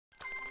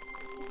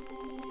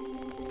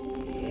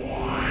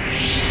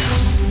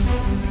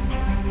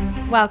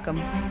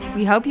Welcome.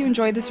 We hope you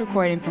enjoyed this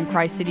recording from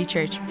Christ City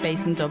Church,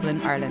 based in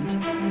Dublin, Ireland.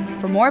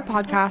 For more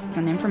podcasts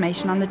and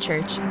information on the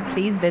church,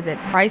 please visit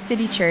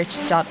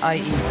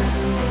christcitychurch.ie.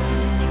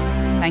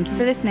 Thank you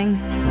for listening.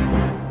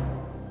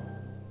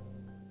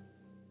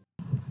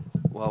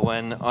 Well,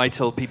 when I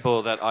told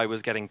people that I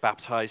was getting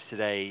baptized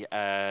today,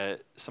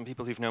 some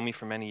people who've known me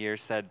for many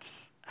years said,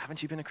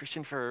 "Haven't you been a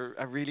Christian for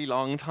a really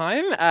long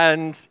time?"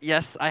 And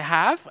yes, I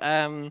have.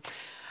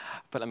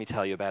 But let me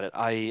tell you about it.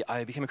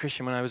 I became a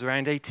Christian when I was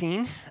around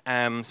 18,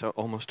 so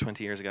almost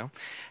 20 years ago.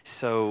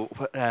 So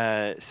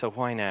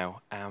why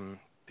now?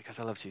 Because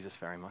I love Jesus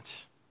very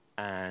much.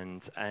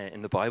 And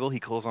in the Bible, he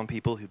calls on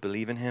people who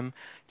believe in him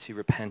to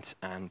repent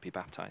and be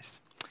baptized.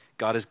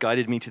 God has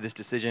guided me to this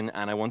decision,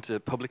 and I want to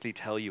publicly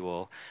tell you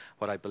all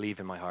what I believe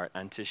in my heart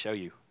and to show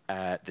you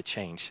the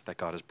change that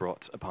God has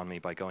brought upon me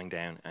by going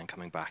down and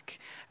coming back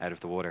out of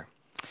the water.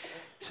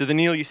 So the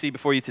Neil you see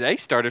before you today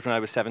started when I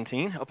was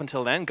 17. Up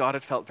until then, God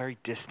had felt very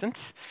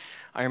distant.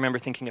 I remember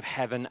thinking of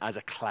heaven as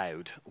a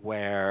cloud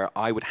where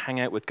I would hang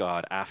out with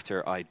God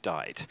after I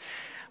died,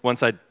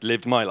 once I'd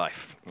lived my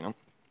life.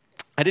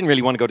 I didn't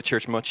really want to go to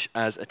church much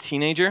as a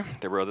teenager.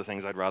 There were other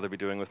things I'd rather be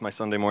doing with my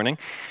Sunday morning.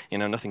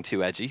 Nothing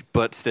too edgy.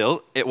 But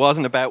still, it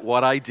wasn't about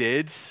what I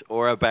did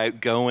or about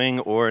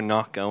going or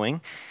not going.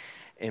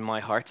 In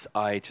my heart,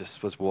 I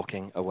just was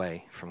walking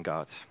away from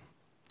God.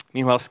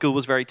 Meanwhile, school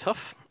was very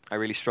tough. I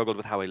really struggled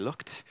with how I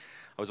looked.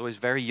 I was always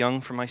very young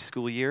for my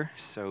school year,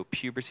 so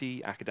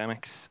puberty,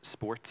 academics,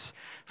 sports,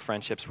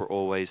 friendships were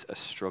always a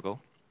struggle.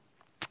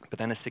 But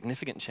then a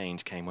significant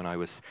change came when I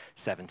was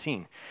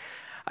 17.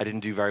 I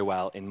didn't do very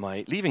well in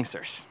my leaving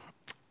cert.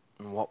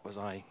 And what was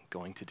I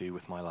going to do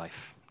with my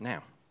life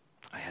now?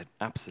 I had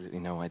absolutely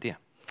no idea.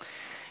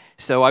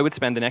 So I would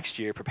spend the next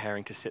year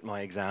preparing to sit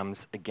my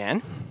exams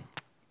again.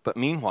 But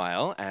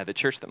meanwhile, the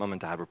church that Mum and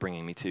Dad were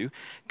bringing me to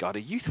got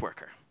a youth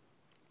worker.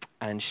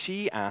 And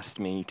she asked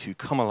me to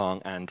come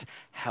along and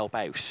help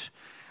out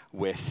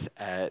with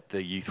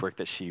the youth work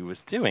that she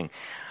was doing.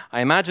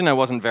 I imagine I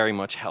wasn't very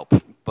much help,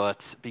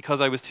 but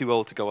because I was too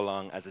old to go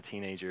along as a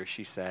teenager,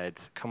 she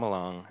said, "Come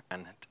along,"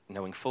 and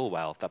knowing full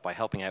well that by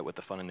helping out with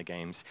the fun and the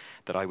games,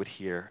 that I would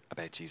hear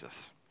about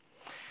Jesus.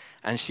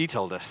 And she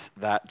told us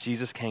that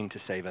Jesus came to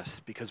save us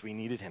because we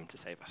needed him to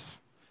save us.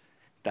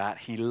 That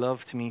he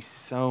loved me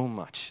so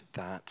much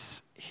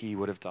that he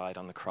would have died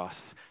on the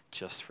cross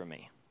just for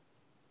me.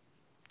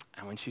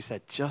 And when she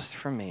said, "just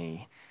for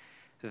me,"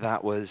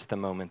 that was the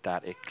moment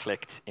that it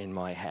clicked in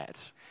my head.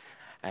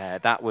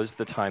 That was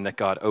the time that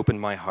God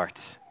opened my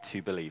heart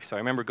to believe. So I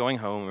remember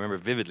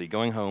vividly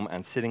going home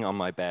and sitting on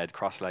my bed,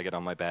 cross-legged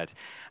on my bed,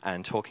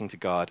 and talking to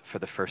God for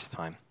the first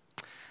time.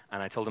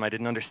 And I told him I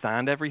didn't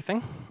understand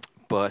everything,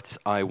 but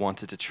I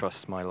wanted to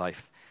trust my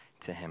life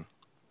to him.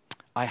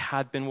 I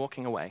had been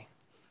walking away,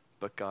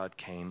 but God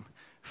came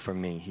for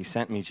me. He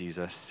sent me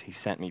Jesus. He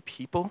sent me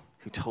people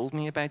who told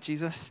me about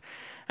Jesus.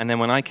 And then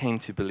when I came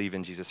to believe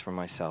in Jesus for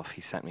myself,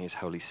 he sent me his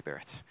Holy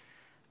Spirit.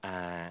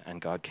 And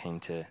God came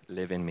to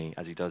live in me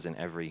as he does in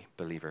every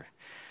believer.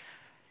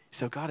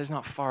 So God is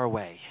not far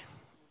away.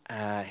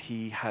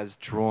 He has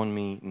drawn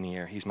me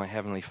near. He's my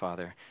heavenly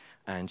Father.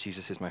 And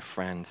Jesus is my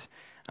friend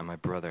and my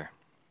brother.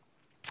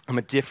 I'm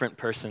a different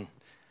person.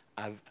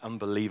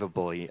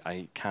 Unbelievably,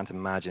 I can't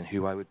imagine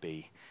who I would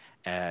be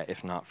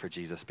if not for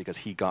Jesus, because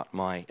he got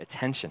my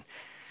attention.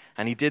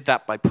 And he did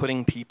that by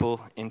putting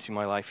people into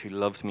my life who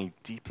loved me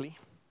deeply,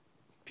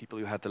 people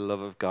who had the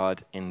love of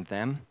God in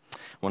them.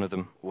 One of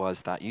them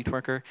was that youth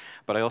worker.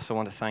 But I also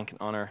want to thank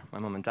and honor my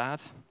mum and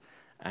dad.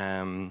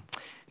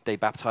 They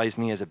baptized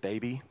me as a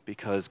baby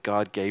because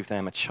God gave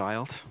them a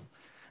child,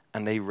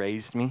 and they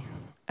raised me.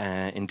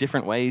 In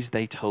different ways,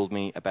 they told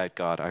me about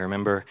God. I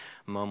remember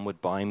Mum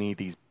would buy me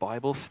these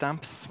Bible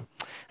stamps,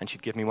 and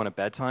she'd give me one at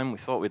bedtime. We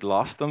thought we'd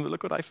lost them, but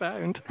look what I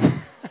found.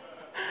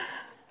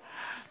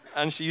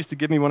 And she used to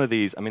give me one of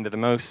these. I mean, they're the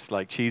most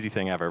cheesy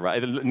thing ever,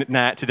 right?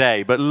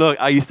 Today. But look,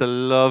 I used to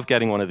love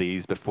getting one of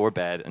these before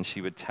bed, and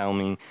she would tell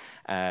me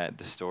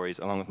the stories,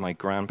 along with my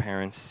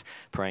grandparents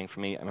praying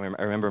for me. I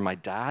remember my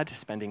dad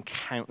spending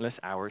countless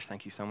hours.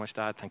 Thank you so much,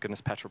 Dad. Thank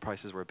goodness petrol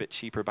prices were a bit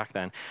cheaper back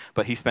then.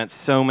 But he spent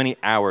so many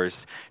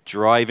hours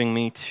driving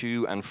me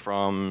to and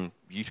from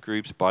youth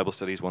groups, Bible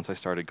studies, once I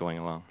started going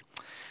along.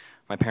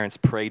 My parents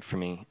prayed for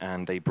me,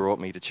 and they brought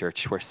me to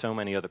church where so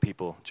many other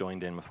people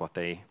joined in with what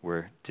they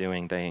were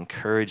doing. They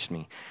encouraged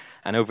me.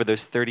 And over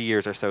those 30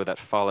 years or so that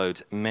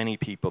followed, many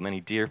people,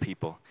 many dear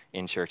people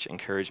in church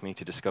encouraged me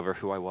to discover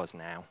who I was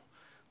now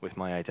with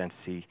my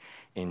identity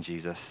in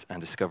Jesus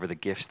and discover the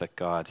gifts that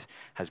God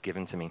has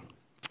given to me.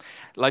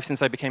 Life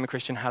since I became a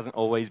Christian hasn't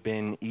always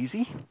been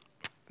easy.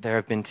 There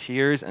have been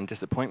tears and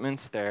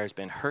disappointments. There's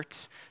been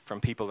hurt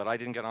from people that I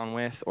didn't get on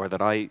with or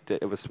that I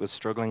was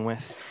struggling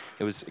with.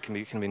 It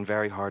can be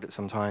very hard at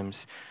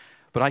sometimes.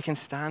 But I can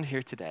stand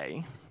here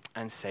today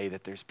and say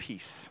that there's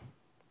peace.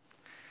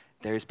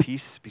 There's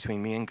peace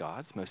between me and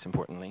God, most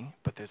importantly,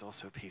 but there's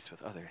also peace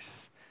with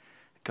others.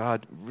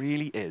 God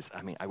really is.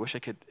 I wish I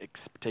could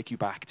take you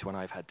back to when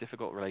I've had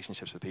difficult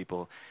relationships with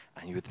people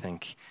and you would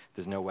think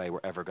there's no way we're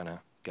ever going to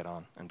get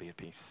on and be at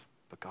peace.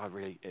 But God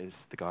really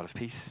is the God of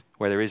peace.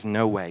 Where there is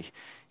no way,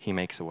 he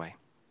makes a way.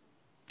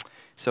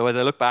 So as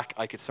I look back,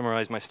 I could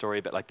summarize my story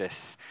a bit like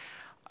this.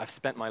 I've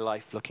spent my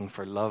life looking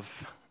for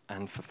love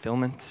and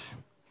fulfillment,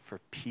 for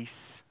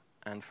peace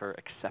and for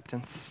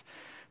acceptance,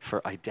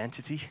 for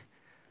identity,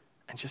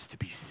 and just to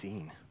be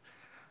seen.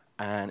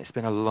 And it's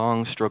been a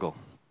long struggle.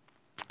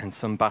 And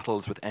some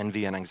battles with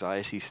envy and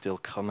anxiety still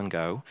come and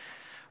go.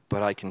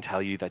 But I can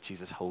tell you that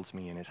Jesus holds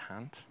me in his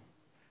hand.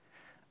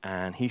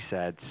 And he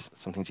said,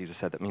 something Jesus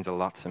said that means a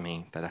lot to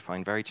me, that I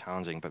find very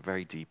challenging but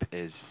very deep,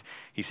 is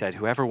he said,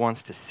 whoever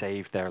wants to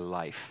save their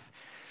life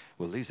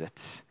will lose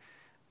it.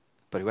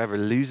 But whoever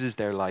loses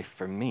their life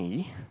for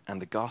me and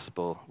the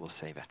gospel will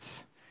save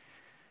it.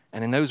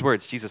 And in those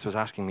words, Jesus was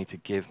asking me to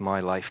give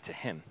my life to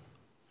him.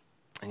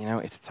 And you know,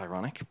 it's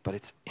ironic, but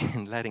it's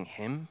in letting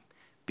him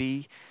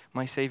be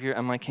my savior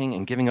and my king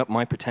and giving up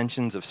my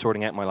pretensions of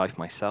sorting out my life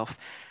myself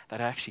that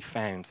I actually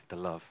found the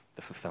love,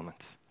 the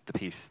fulfillment, the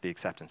peace, the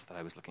acceptance that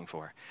I was looking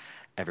for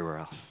everywhere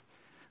else.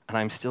 And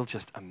I'm still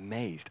just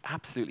amazed,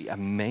 absolutely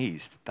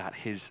amazed that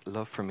his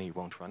love for me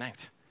won't run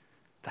out,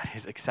 that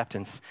his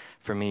acceptance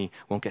for me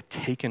won't get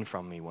taken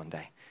from me one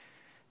day,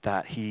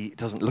 that he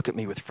doesn't look at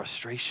me with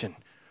frustration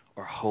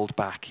or hold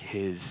back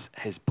his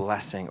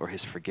blessing or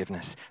his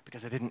forgiveness,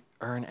 because I didn't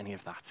earn any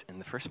of that in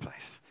the first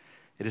place.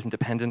 It isn't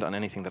dependent on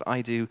anything that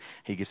I do.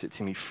 He gives it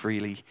to me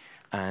freely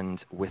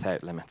and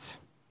without limit.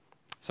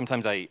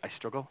 Sometimes I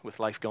struggle with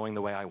life going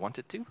the way I want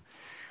it to,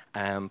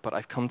 but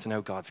I've come to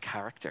know God's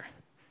character,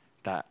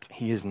 that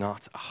he is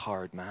not a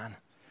hard man.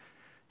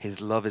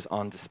 His love is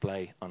on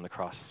display on the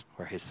cross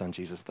where his son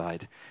Jesus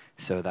died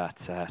so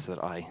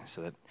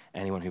that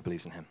anyone who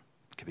believes in him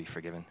could be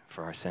forgiven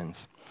for our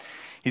sins.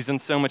 He's done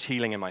so much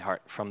healing in my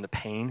heart from the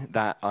pain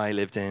that I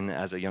lived in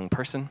as a young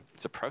person.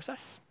 It's a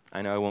process.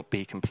 I know I won't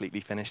be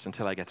completely finished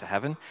until I get to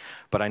heaven,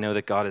 but I know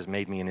that God has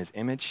made me in his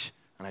image,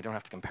 and I don't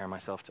have to compare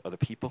myself to other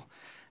people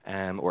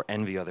or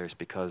envy others,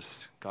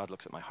 because God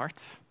looks at my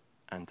heart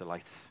and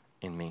delights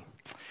in me.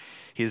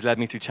 He has led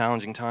me through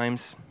challenging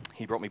times.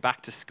 He brought me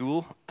back to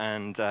school,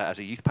 and as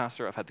a youth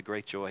pastor, I've had the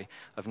great joy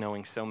of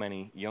knowing so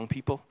many young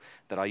people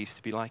that I used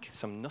to be like,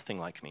 some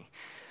nothing like me.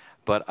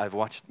 But I've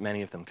watched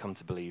many of them come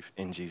to believe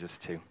in Jesus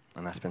too,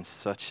 and that's been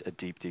such a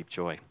deep, deep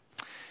joy.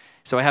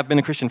 So I have been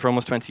a Christian for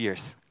almost 20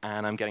 years,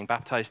 and I'm getting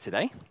baptized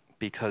today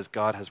because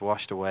God has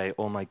washed away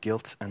all my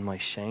guilt and my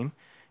shame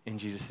in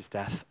Jesus'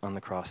 death on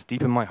the cross,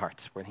 deep in my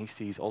heart, when he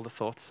sees all the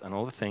thoughts and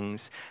all the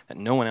things that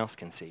no one else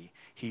can see.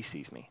 He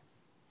sees me,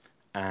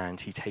 and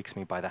he takes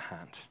me by the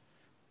hand,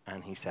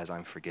 and he says,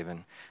 I'm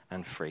forgiven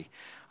and free.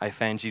 I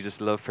found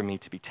Jesus' love for me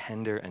to be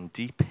tender and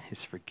deep,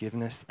 his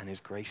forgiveness and his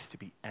grace to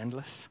be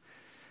endless,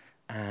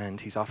 and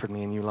he's offered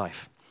me a new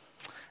life.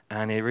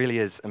 And it really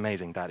is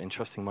amazing that in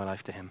trusting my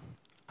life to him,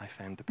 I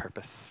found the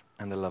purpose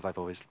and the love I've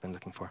always been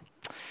looking for.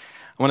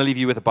 I want to leave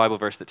you with a Bible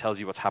verse that tells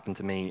you what's happened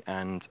to me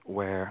and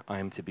where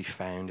I'm to be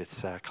found.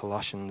 It's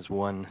Colossians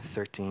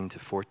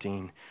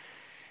 1:13-14.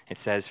 It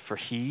says, for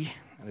he,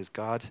 that is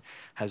God,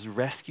 has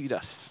rescued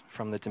us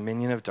from the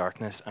dominion of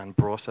darkness and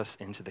brought us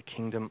into the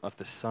kingdom of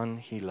the Son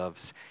he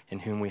loves, in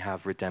whom we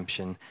have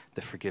redemption,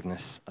 the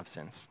forgiveness of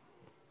sins.